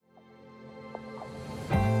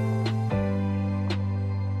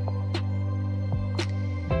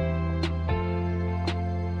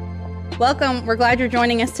Welcome. We're glad you're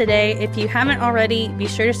joining us today. If you haven't already, be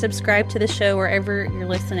sure to subscribe to the show wherever you're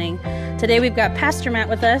listening. Today we've got Pastor Matt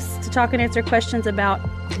with us to talk and answer questions about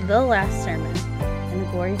the last sermon in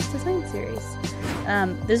the Glorious Design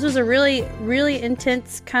series. This was a really, really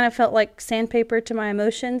intense, kind of felt like sandpaper to my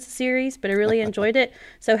emotions series, but I really enjoyed it.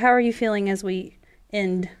 So how are you feeling as we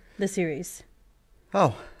end the series?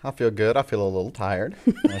 Oh, I feel good. I feel a little tired,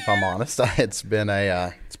 if I'm honest. It's been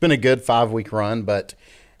a good 5-week run, but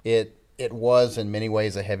it was in many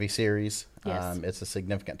ways a heavy series. Yes. It's a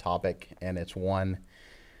significant topic, and it's one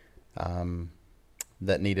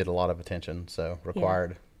that needed a lot of attention. So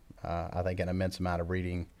required, I think, an immense amount of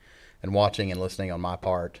reading and watching and listening on my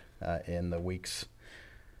part in the weeks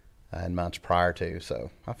and months prior to.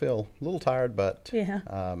 So I feel a little tired, but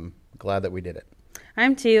glad that we did it.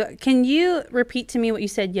 I'm too. Can you repeat to me what you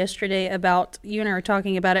said yesterday about, you and I were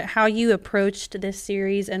talking about it, how you approached this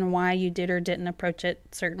series and why you did or didn't approach it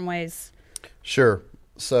certain ways? Sure.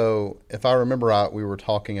 So if I remember right, we were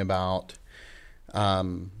talking about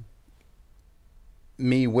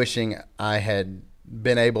me wishing I had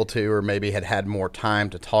been able to, or maybe had had more time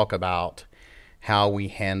to talk about how we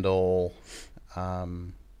handle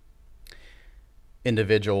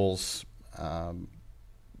individuals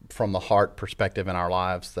from the heart perspective in our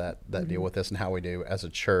lives that deal with this, and how we do as a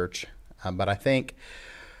church. But I think,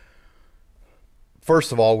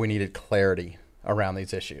 first of all, we needed clarity around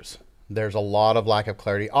these issues. There's a lot of lack of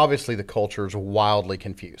clarity. Obviously, the culture is wildly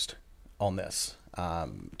confused on this,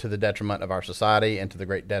 to the detriment of our society and to the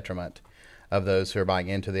great detriment of those who are buying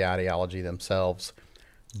into the ideology themselves.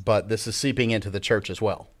 But this is seeping into the church as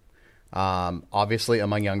well. Obviously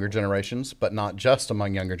among younger generations, but not just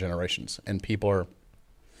among younger generations. And people are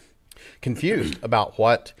confused about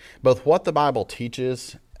both what the Bible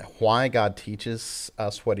teaches, why God teaches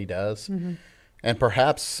us what he does, and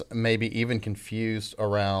perhaps maybe even confused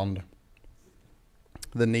around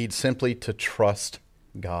the need simply to trust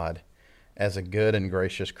God as a good and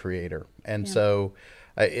gracious creator. And so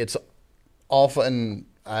it's often,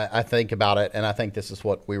 I think about it, and I think this is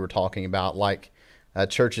what we were talking about, like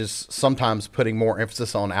churches sometimes putting more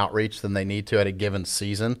emphasis on outreach than they need to at a given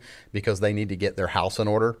season because they need to get their house in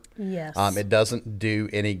order. Yes. It doesn't do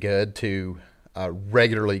any good to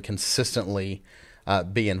regularly, consistently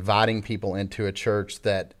be inviting people into a church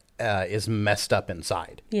that is messed up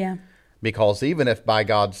inside. Yeah. Because even if by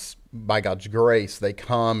God's grace they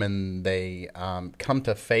come and they come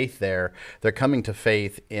to faith there, they're coming to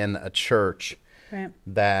faith in a church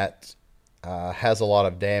that has a lot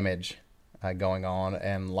of damage going on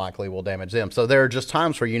and likely will damage them. So there are just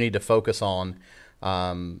times where you need to focus on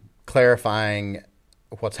clarifying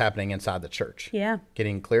what's happening inside the church. Yeah.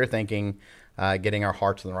 Getting clear thinking, getting our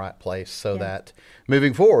hearts in the right place so that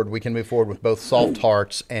moving forward, we can move forward with both soft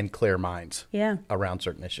hearts and clear minds around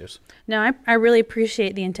certain issues. No, I really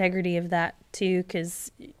appreciate the integrity of that too,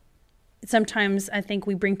 because sometimes I think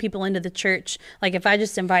we bring people into the church, like if I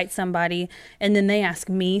just invite somebody and then they ask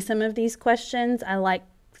me some of these questions, I like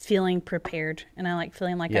feeling prepared, and I like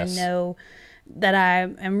feeling like I know that I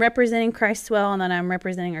am representing Christ well and that I'm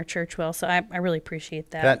representing our church well. So I really appreciate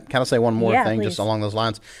that. Can I kind of say one more thing please. Just along those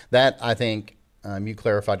lines? That I think you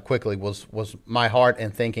clarified quickly was my heart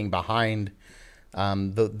and thinking behind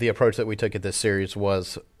the approach that we took at this series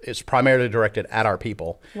it's primarily directed at our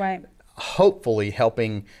people. Right. Hopefully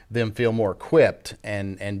helping them feel more equipped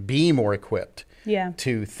and be more equipped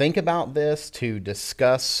to think about this, to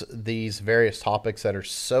discuss these various topics that are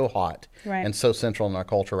so hot and so central in our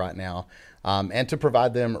culture right now, and to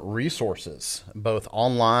provide them resources, both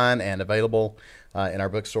online and available in our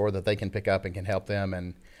bookstore that they can pick up and can help them.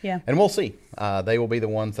 And we'll see. They will be the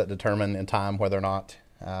ones that determine in time whether or not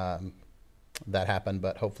that happened,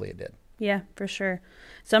 but hopefully it did. Yeah, for sure.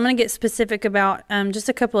 So I'm going to get specific about just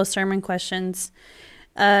a couple of sermon questions.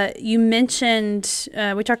 You mentioned,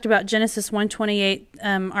 we talked about Genesis 1:28.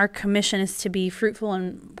 Our commission is to be fruitful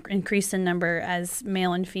and increase in number as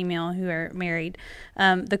male and female who are married.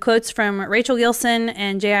 The quotes from Rachel Gilson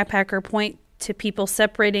and J.I. Packer point to people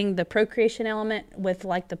separating the procreation element with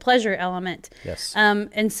like the pleasure element. Yes.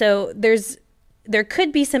 And so there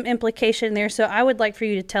could be some implication there. So I would like for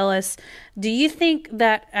you to tell us, do you think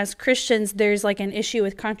that as Christians there's like an issue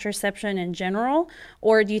with contraception in general,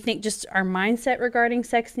 or do you think just our mindset regarding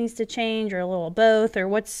sex needs to change, or a little of both, or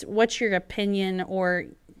what's your opinion or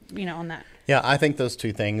on that? Yeah, I think those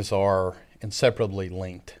two things are inseparably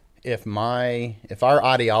linked. If our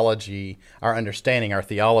ideology, our understanding, our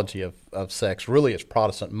theology of sex really is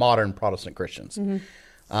modern Protestant Christians,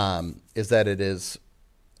 is that it is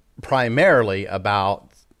primarily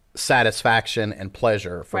about satisfaction and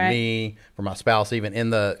pleasure for me, for my spouse, even in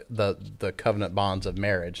the covenant bonds of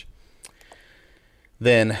marriage.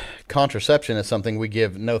 then contraception is something we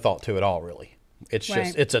give no thought to at all, really. It's Right.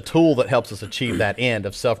 just, it's a tool that helps us achieve that end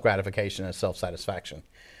of self-gratification and self-satisfaction.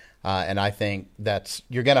 And I think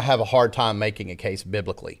you're going to have a hard time making a case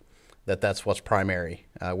biblically that that's what's primary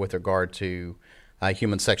with regard to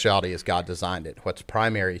human sexuality as God designed it. What's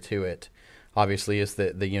primary to it, obviously, is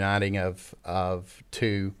the uniting of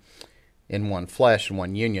two in one flesh and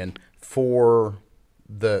one union for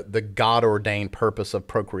the God-ordained purpose of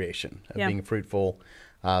procreation, of being fruitful,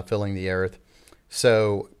 filling the earth.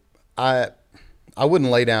 So I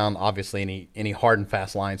wouldn't lay down, obviously, any hard and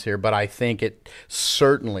fast lines here, but I think it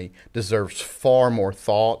certainly deserves far more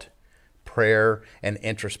thought, prayer, and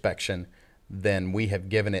introspection than we have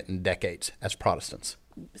given it in decades as Protestants.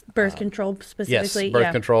 Birth control specifically. Yes,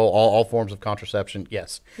 birth control, all forms of contraception,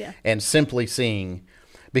 yes. Yeah. And simply seeing,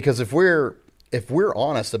 because if we're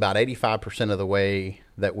honest, about 85% of the way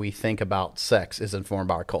that we think about sex is informed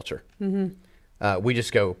by our culture. Mm-hmm. We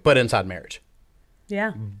just go, but inside marriage.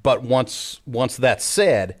 Yeah. But once that's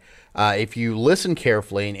said, if you listen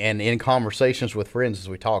carefully and in conversations with friends as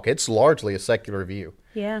we talk, it's largely a secular view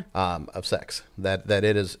of sex. That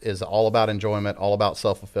it is all about enjoyment, all about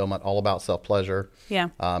self-fulfillment, all about self-pleasure,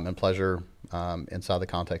 and pleasure inside the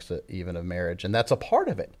context even of marriage. And that's a part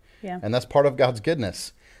of it. Yeah. And that's part of God's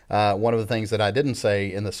goodness. One of the things that I didn't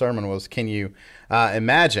say in the sermon was, can you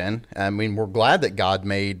imagine, I mean, we're glad that God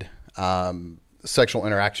made sexual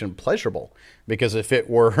interaction pleasurable, because if it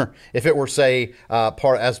were say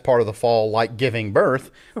part of the fall, like giving birth,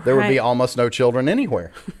 there would be almost no children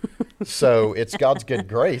anywhere. So it's God's good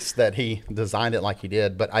grace that he designed it like he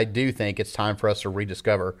did. But I do think it's time for us to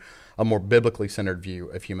rediscover a more biblically centered view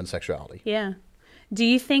of human sexuality. Yeah. Do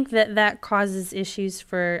you think that causes issues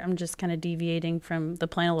for, I'm just kind of deviating from the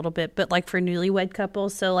plan a little bit, but like for newlywed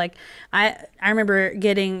couples? So like I remember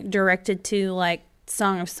getting directed to like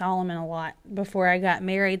Song of Solomon a lot before I got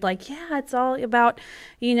married. Like, yeah, it's all about,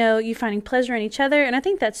 you finding pleasure in each other. And I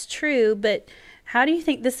think that's true, but how do you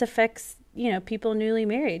think this affects, people newly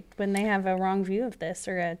married when they have a wrong view of this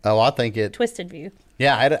or a twisted view?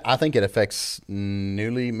 Yeah, I think it affects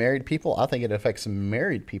newly married people. I think it affects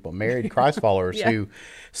married people, married Christ followers who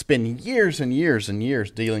spend years and years and years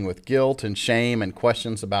dealing with guilt and shame and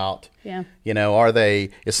questions about,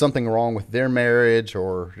 is something wrong with their marriage,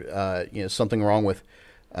 or, something wrong with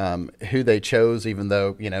who they chose, even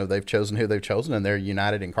though, they've chosen who they've chosen and they're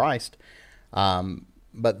united in Christ.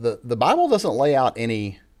 But the Bible doesn't lay out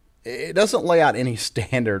any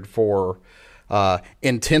standard for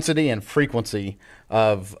intensity and frequency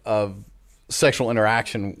of sexual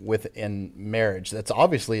interaction within marriage.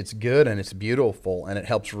 It's good and it's beautiful and it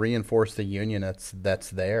helps reinforce the union that's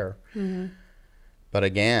there. Mm-hmm. But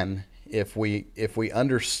again, if we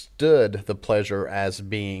understood the pleasure as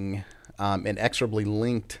being inexorably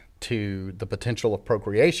linked to the potential of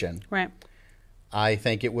procreation, right, I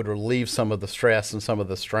think it would relieve some of the stress and some of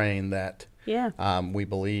the strain that we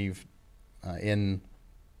believe in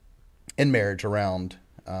marriage around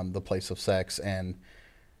the place of sex and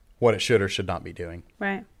what it should or should not be doing.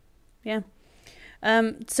 Right. Yeah.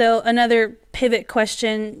 So another pivot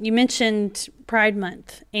question, you mentioned Pride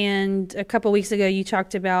Month, and a couple weeks ago you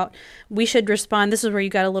talked about we should respond. This is where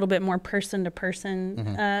you got a little bit more person to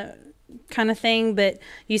person kind of thing, but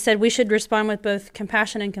you said we should respond with both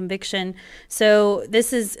compassion and conviction. So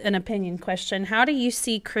this is an opinion question. How do you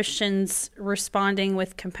see Christians responding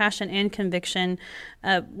with compassion and conviction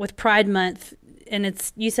with Pride Month?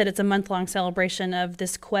 And you said it's a month-long celebration of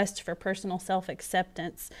this quest for personal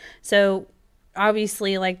self-acceptance. So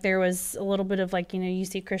obviously, like, there was a little bit of like, you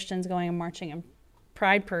see Christians going and marching in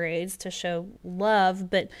pride parades to show love,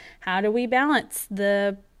 but how do we balance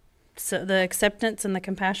the acceptance and the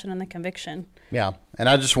compassion and the conviction? Yeah. And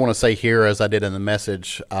I just want to say here, as I did in the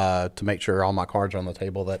message, to make sure all my cards are on the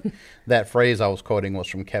table, that phrase I was quoting was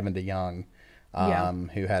from Kevin DeYoung,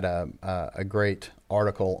 who had a great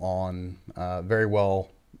article on very well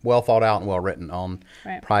thought out and well written on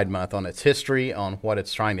Pride Month, on its history, on what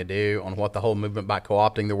it's trying to do, on what the whole movement by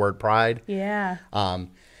co-opting the word pride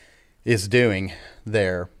is doing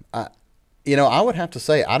there. I would have to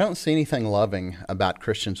say, I don't see anything loving about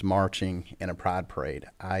Christians marching in a pride parade.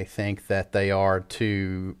 I think that they are,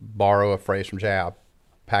 to borrow a phrase from J.I.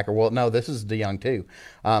 Packer, well, no, this is DeYoung too,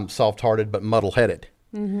 soft-hearted but muddle-headed.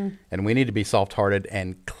 Mm-hmm. And we need to be soft-hearted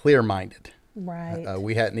and clear-minded. Right.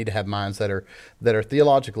 We need to have minds that are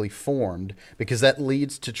theologically formed, because that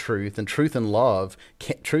leads to truth, and truth and love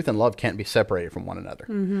can't be separated from one another.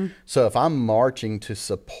 Mm-hmm. So if I'm marching to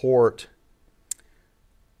support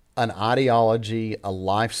an ideology, a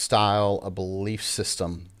lifestyle, a belief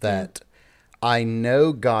system that I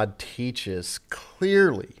know God teaches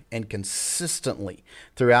clearly and consistently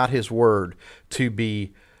throughout his word to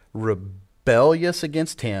be rebellious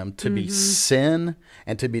against him, to be sin,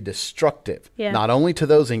 and to be destructive, Yeah. not only to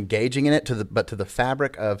those engaging in it, but to the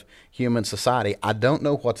fabric of human society. I don't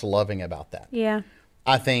know what's loving about that. Yeah.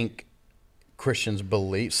 I think Christians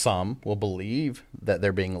believe, some will believe that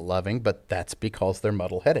they're being loving, but that's because they're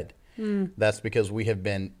muddle-headed. That's because we have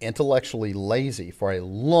been intellectually lazy for a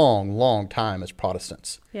long, long time as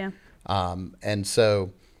Protestants. Yeah. And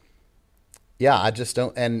so, yeah, I just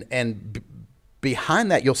don't. Behind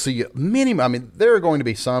that, you'll see many. I mean, there are going to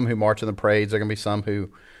be some who march in the parades. There are going to be some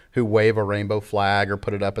who wave a rainbow flag or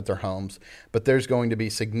put it up at their homes. But there's going to be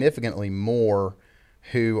significantly more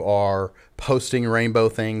who are posting rainbow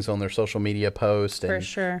things on their social media posts For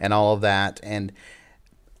sure. and all of that. And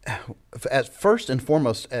as first and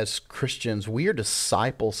foremost, as Christians, we are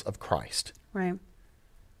disciples of Christ. Right.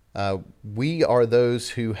 We are those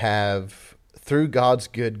who have, through God's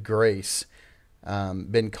good grace,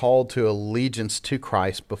 been called to allegiance to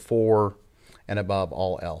Christ before and above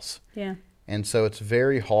all else. Yeah. And so it's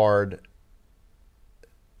very hard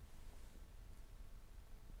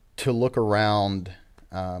to look around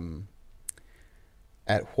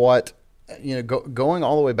at what, going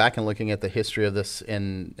all the way back and looking at the history of this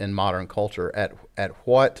in modern culture, at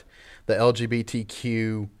what the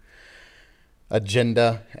LGBTQ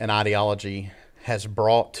agenda and ideology has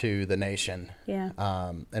brought to the nation, Yeah.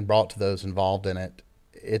 and brought to those involved in it.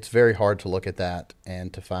 It's very hard to look at that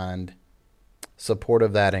and to find support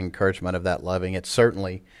of that, encouragement of that, loving. It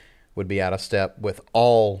certainly would be out of step with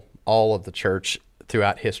all of the church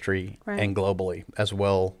throughout history and globally as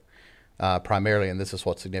well, primarily, and this is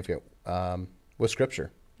what's significant, with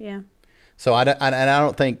Scripture. Yeah. So I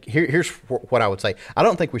don't think, here's what I would say. I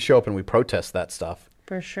don't think we show up and we protest that stuff.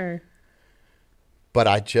 For sure. But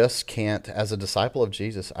I just can't, as a disciple of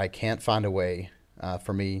Jesus, I can't find a way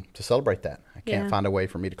for me to celebrate that. I can't find a way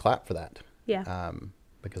for me to clap for that. Yeah.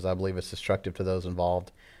 Because I believe it's destructive to those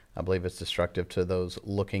involved. I believe it's destructive to those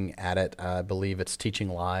looking at it. I believe it's teaching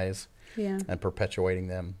lies and perpetuating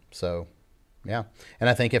them. So, yeah. And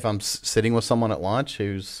I think if I'm sitting with someone at lunch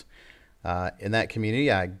who's in that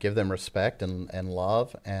community, I give them respect and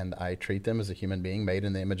love, and I treat them as a human being made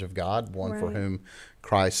in the image of God, one for whom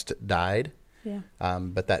Christ died. Yeah.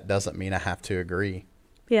 But that doesn't mean I have to agree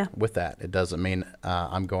with that. It doesn't mean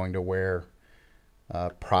I'm going to wear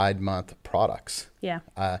Pride Month products. Yeah.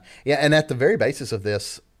 And at the very basis of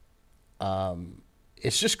this,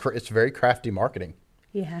 it's very crafty marketing.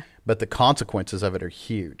 Yeah. But the consequences of it are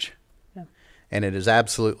huge. Yeah. And it is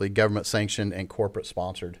absolutely government sanctioned and corporate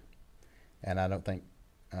sponsored. And I don't think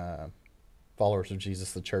followers of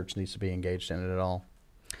Jesus, the church, needs to be engaged in it at all.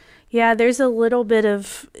 Yeah, there's a little bit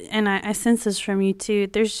of, and I sense this from you too,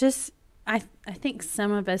 there's just, I think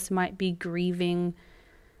some of us might be grieving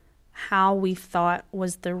how we thought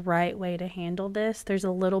was the right way to handle this. There's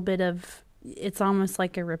a little bit of, it's almost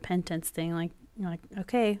like a repentance thing. Like, you're like,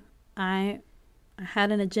 okay, I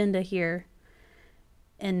had an agenda here,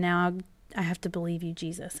 and now I have to believe you,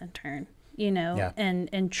 Jesus, in turn,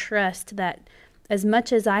 and trust that as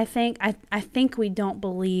much as I think we don't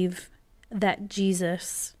believe that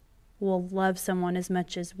Jesus will love someone as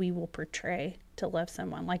much as we will portray to love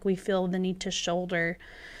someone. Like, we feel the need to shoulder,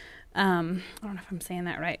 I don't know if I'm saying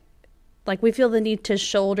that right. Like, we feel the need to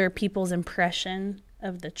shoulder people's impression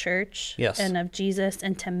of the church and of Jesus,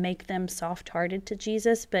 and to make them soft-hearted to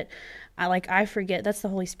Jesus. But I forget that's the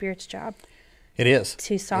Holy Spirit's job. It is.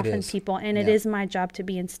 To soften people. And it is my job to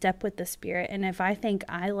be in step with the Spirit. And if I think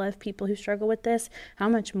I love people who struggle with this, how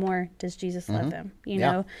much more does Jesus love them? You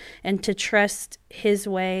know? And to trust his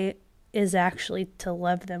way is actually to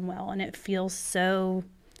love them well. And it feels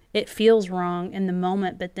wrong in the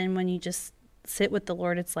moment, but then when you just sit with the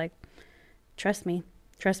Lord, it's like, trust me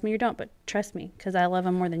or don't, but trust me, because I love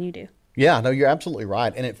them more than you do. Yeah, no, you're absolutely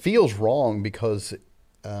right. And it feels wrong because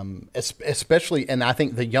especially, and I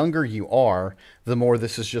think the younger you are, the more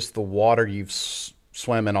this is just the water you've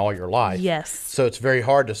swam in all your life. Yes. So it's very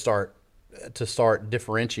hard to start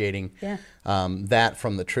differentiating that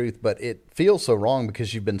from the truth. But it feels so wrong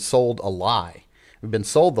because you've been sold a lie. We've been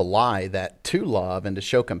sold the lie that to love and to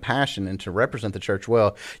show compassion and to represent the church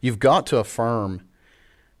well, you've got to affirm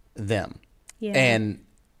them. Yeah.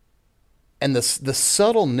 And the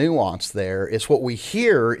subtle nuance there is what we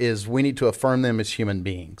hear is we need to affirm them as human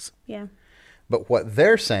beings. Yeah. But what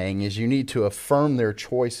they're saying is you need to affirm their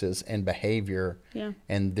choices and behavior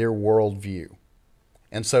and their worldview.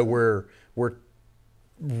 And so we're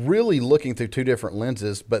really looking through two different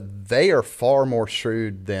lenses, but they are far more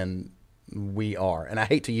shrewd than we are. And I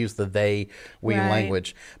hate to use the they, we Right.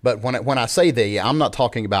 language, but when I say they, I'm not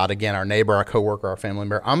talking about, again, our neighbor, our coworker, our family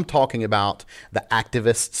member. I'm talking about the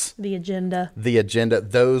activists, The agenda. the agenda,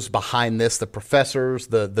 those behind this, the professors,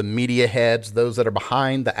 the media heads, those that are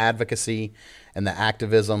behind the advocacy and the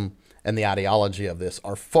activism and the ideology of this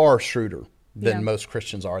are far shrewder than Yeah. most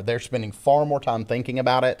Christians are. They're spending far more time thinking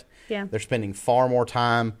about it. Yeah. They're spending far more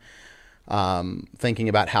time thinking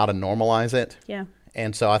about how to normalize it. Yeah.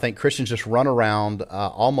 And so I think Christians just run around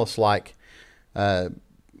almost like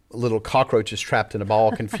little cockroaches trapped in a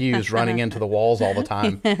ball, confused, running into the walls all the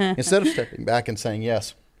time, instead of stepping back and saying,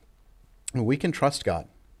 yes, we can trust God.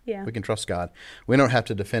 Yeah. We can trust God. We don't have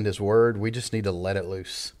to defend his word. We just need to let it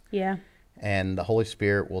loose. Yeah. And the Holy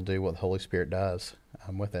Spirit will do what the Holy Spirit does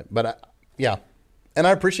with it. But yeah, and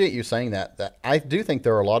I appreciate you saying that I do think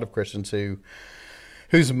there are a lot of Christians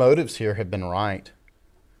whose motives here have been right,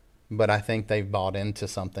 but I think they've bought into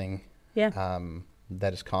something Yeah.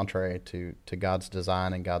 that is contrary to God's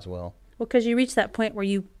design and God's will. Well, because you reach that point where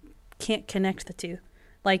you can't connect the two.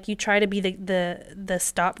 Like you try to be the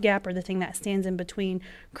stopgap or the thing that stands in between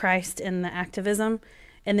Christ and the activism,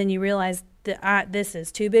 and then you realize that this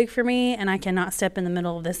is too big for me, and I cannot step in the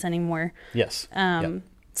middle of this anymore. Yes. Yep.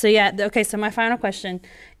 So yeah, okay. So my final question: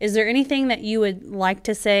 is there anything that you would like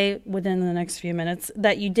to say within the next few minutes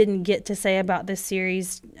that you didn't get to say about this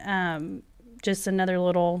series? Just another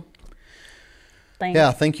little thing.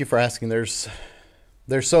 Yeah. Thank you for asking. There's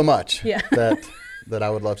so much Yeah. that I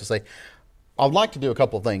would love to say. I'd like to do a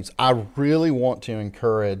couple of things. I really want to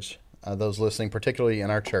encourage those listening, particularly in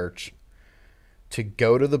our church, to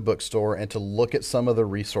go to the bookstore and to look at some of the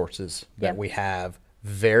resources that Yep. we have.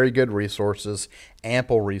 Very good resources,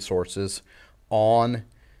 ample resources on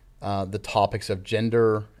the topics of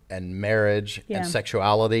gender and marriage Yeah. and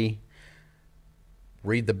sexuality.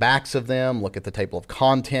 Read the backs of them, look at the table of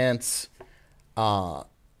contents,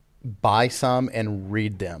 buy some and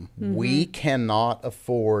read them. Mm-hmm. We cannot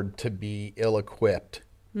afford to be ill-equipped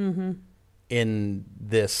Mm-hmm. in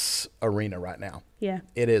this arena right now. Yeah.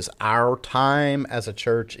 It is our time as a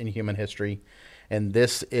church in human history, and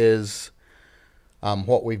this is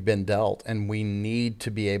what we've been dealt, and we need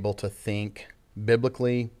to be able to think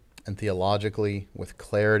biblically and theologically with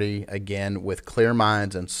clarity, again, with clear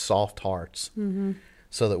minds and soft hearts,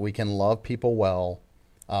 so that we can love people well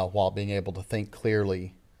while being able to think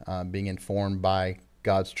clearly, being informed by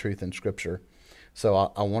God's truth in Scripture. So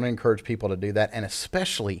I want to encourage people to do that, and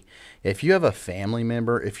especially if you have a family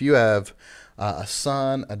member, if you have a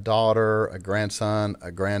son, a daughter, a grandson,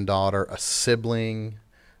 a granddaughter, a sibling,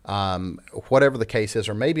 whatever the case is,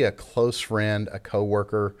 or maybe a close friend, a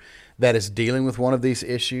coworker that is dealing with one of these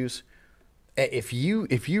issues, if you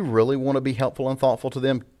really want to be helpful and thoughtful to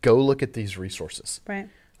them, go look at these resources. Right.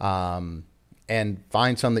 And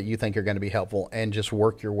find some that you think are going to be helpful, and just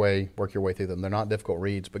work your way through them. They're not difficult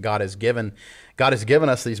reads, but God has given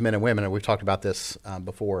us these men and women, and we've talked about this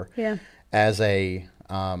before. Yeah. As as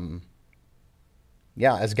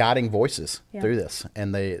guiding voices Yeah. through this,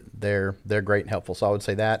 and they're great and helpful. So I would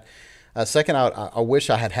say that. Second, I wish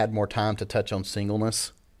I had more time to touch on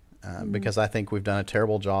singleness, because I think we've done a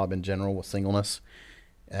terrible job in general with singleness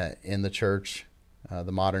in the church,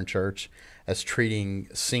 the modern church, as treating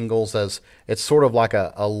singles as it's sort of like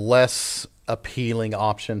a less appealing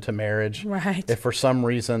option to marriage. Right. If for some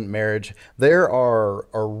reason there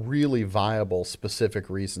are really viable specific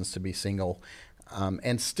reasons to be single.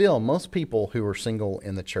 And still, most people who are single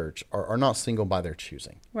in the church are not single by their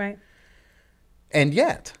choosing. Right. And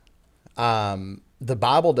yet, the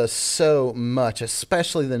Bible does so much,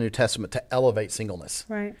 especially the New Testament, to elevate singleness.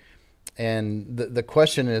 Right. And the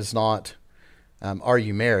question is not, are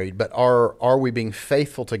you married, but are we being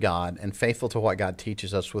faithful to God and faithful to what God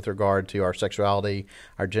teaches us with regard to our sexuality,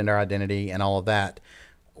 our gender identity, and all of that,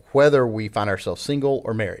 whether we find ourselves single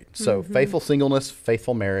or married. So faithful singleness,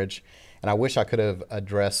 faithful marriage. And I wish I could have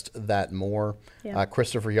addressed that more. Yeah.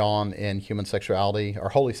 Christopher Yawn in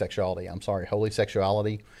Holy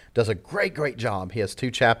Sexuality, does a great job. He has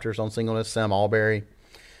 2 chapters on singleness. Sam Alberry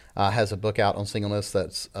has a book out on singleness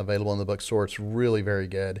that's available in the bookstore. It's really very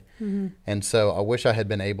good. Mm-hmm. And so I wish I had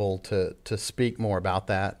been able to speak more about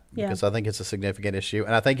that, because I think it's a significant issue.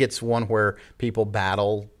 And I think it's one where people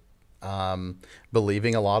battle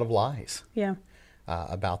believing a lot of lies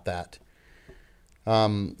about that.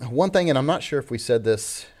 One thing, and I'm not sure if we said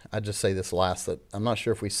this, I just say this last, that I'm not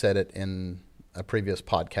sure if we said it in a previous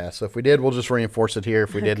podcast. So if we did, we'll just reinforce it here.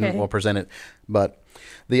 If we didn't, we'll present it. But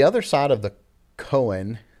the other side of the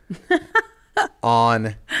coin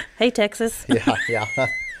on... Hey, Texas.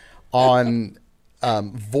 on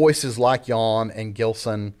voices like Yawn and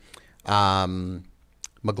Gilson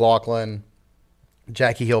McLaughlin,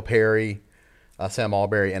 Jackie Hill Perry, Sam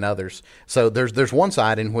Alberry, and others. So there's one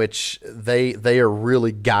side in which they are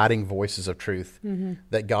really guiding voices of truth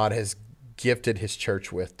that God has gifted his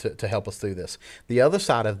church with to help us through this. The other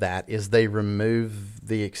side of that is they remove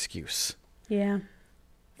the excuse. Yeah.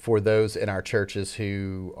 For those in our churches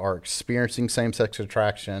who are experiencing same-sex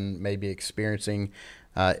attraction, maybe experiencing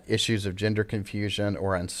issues of gender confusion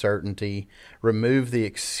or uncertainty, remove the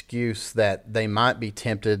excuse that they might be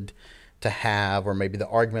tempted to have, or maybe the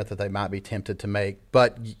argument that they might be tempted to make,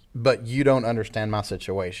 but you don't understand my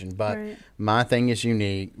situation, but right. my thing is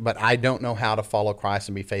unique, but I don't know how to follow Christ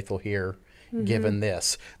and be faithful here. Given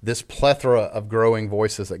this plethora of growing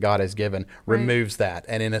voices that God has given removes that,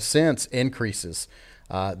 and in a sense increases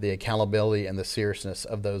the accountability and the seriousness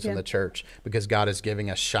of those in the church, because God is giving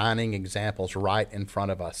us shining examples right in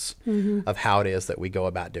front of us of how it is that we go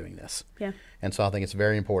about doing this. Yeah. And so I think it's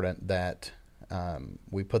very important that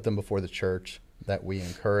we put them before the church, that we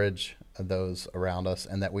encourage those around us,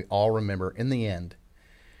 and that we all remember in the end,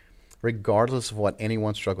 regardless of what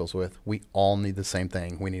anyone struggles with, we all need the same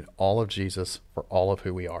thing. We need all of Jesus for all of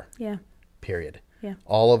who we are. Yeah. Period. Yeah.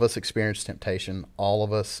 All of us experience temptation. All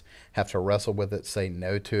of us have to wrestle with it, say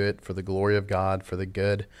no to it for the glory of God, for the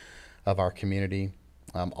good of our community.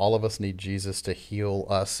 All of us need Jesus to heal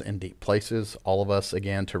us in deep places. All of us,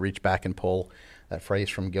 again, to reach back and pull that phrase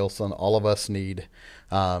from Gilson. All of us need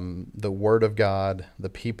the Word of God, the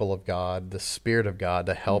people of God, the Spirit of God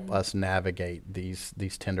to help us navigate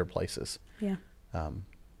these tender places. Yeah.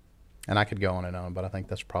 And I could go on, but I think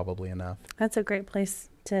that's probably enough. That's a great place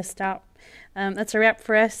to stop. That's a wrap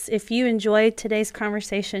for us. If you enjoyed today's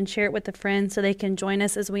conversation, share it with a friend so they can join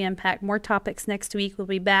us as we unpack more topics next week. We'll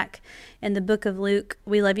be back in the book of Luke.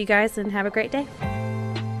 We love you guys and have a great day.